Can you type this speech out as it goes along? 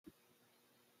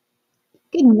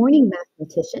Good morning,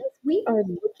 mathematicians. We are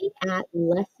looking at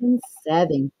lesson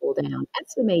 7, cool down.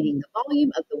 Estimating the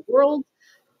volume of the world's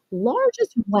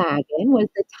largest wagon was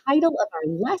the title of our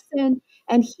lesson.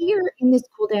 And here in this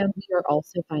cool down, we are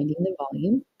also finding the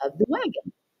volume of the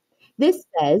wagon. This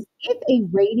says if a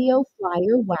radio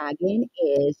flyer wagon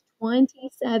is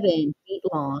 27 feet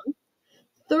long,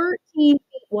 13 feet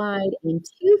wide, and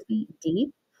 2 feet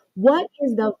deep, what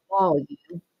is the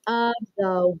volume of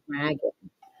the wagon?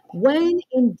 When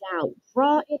in doubt,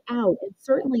 draw it out. And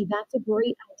certainly that's a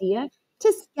great idea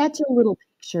to sketch a little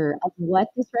picture of what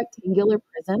this rectangular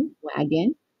prism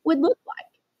wagon would look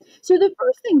like. So the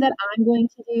first thing that I'm going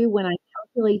to do when I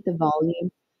calculate the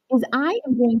volume is I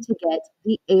am going to get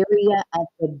the area of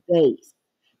the base.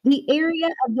 The area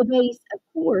of the base, of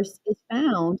course, is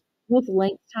found with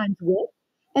length times width.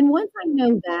 And once I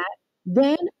know that,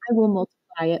 then I will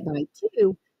multiply it by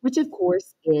 2, which of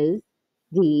course is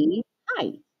the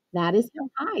height. That is how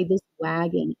high this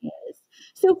wagon is.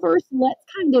 So first, let's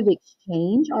kind of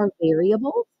exchange our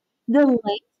variables. The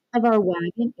length of our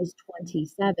wagon is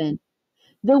 27.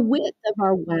 The width of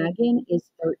our wagon is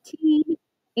 13.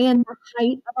 And the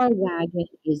height of our wagon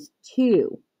is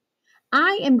 2.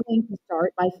 I am going to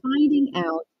start by finding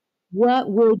out what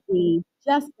would be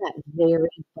just that very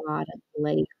bottom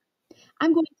layer.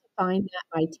 I'm going to find that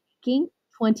by taking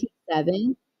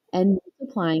 27 and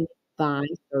multiplying it by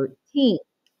 13.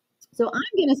 So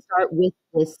I'm going to start with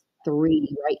this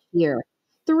 3 right here.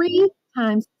 3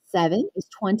 times 7 is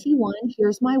 21.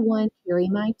 Here's my 1, carry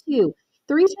my 2.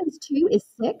 3 times 2 is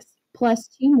 6, plus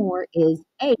 2 more is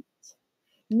 8.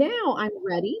 Now I'm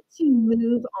ready to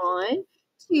move on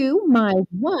to my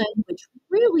 1, which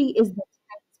really is the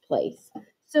tens place.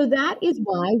 So that is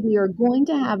why we are going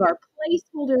to have our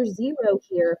placeholder 0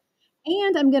 here,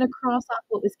 and I'm going to cross off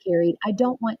what was carried. I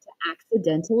don't want to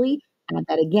accidentally add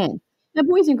that again. Now,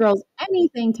 boys and girls,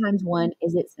 anything times 1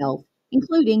 is itself,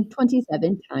 including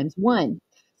 27 times 1.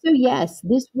 So yes,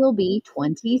 this will be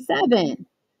 27.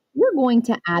 We're going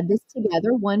to add this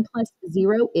together. 1 plus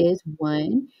 0 is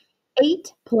 1.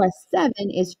 8 plus 7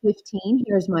 is 15.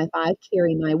 Here's my 5,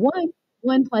 carry my 1.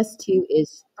 1 plus 2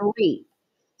 is 3.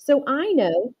 So I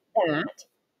know that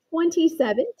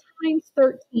 27 times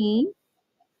 13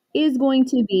 is going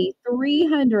to be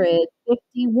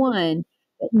 351.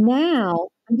 But now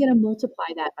I'm going to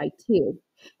multiply that by 2.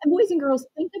 And boys and girls,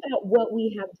 think about what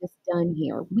we have just done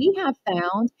here. We have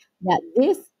found that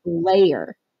this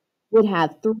layer would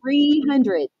have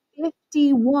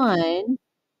 351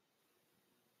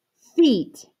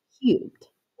 feet cubed,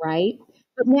 right?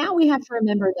 But now we have to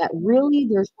remember that really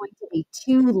there's going to be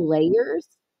 2 layers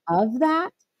of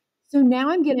that. So now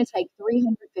I'm going to take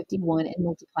 351 and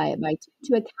multiply it by 2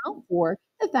 to account for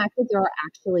the fact that there are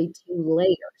actually 2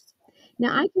 layers.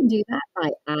 Now I can do that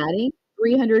by adding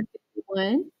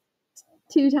 351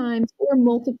 2 times or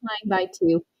multiplying by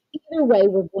 2. Either way,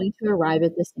 we're going to arrive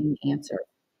at the same answer.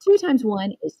 2 times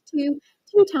 1 is 2.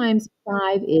 2 times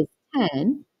 5 is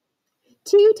 10.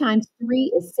 2 times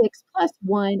 3 is 6, plus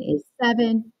 1 is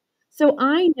 7. So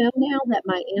I know now that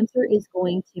my answer is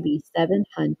going to be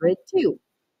 702.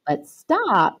 Let's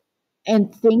stop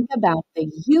and think about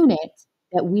the unit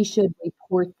that we should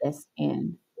report this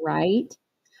in, right?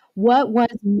 What was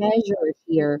measured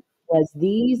here was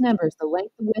these numbers, the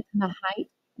length, the width, and the height,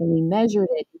 and we measured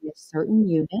it in a certain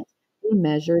unit. We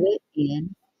measured it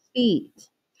in feet.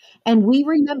 And we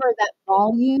remember that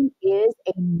volume is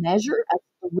a measure of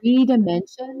 3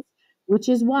 dimensions, which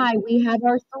is why we have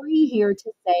our 3 here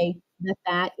to say that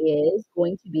that is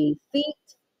going to be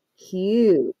feet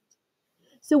cubed.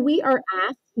 So we are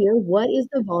asked here, what is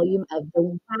the volume of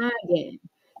the wagon?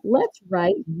 Let's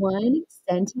write one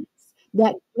sentence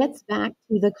that gets back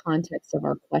to the context of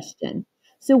our question.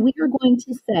 So we are going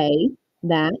to say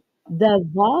that the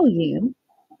volume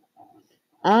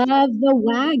of the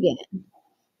wagon.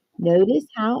 Notice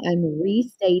how I'm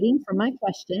restating from my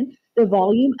question. The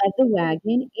volume of the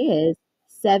wagon is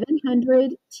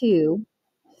 702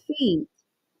 feet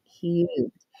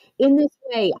cubed. In this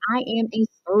way, I am a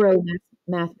thorough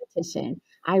mathematician.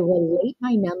 I relate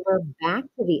my number back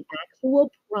to the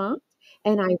actual prompt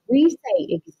and I restate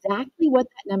exactly what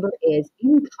that number is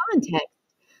in context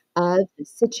of the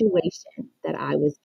situation that I was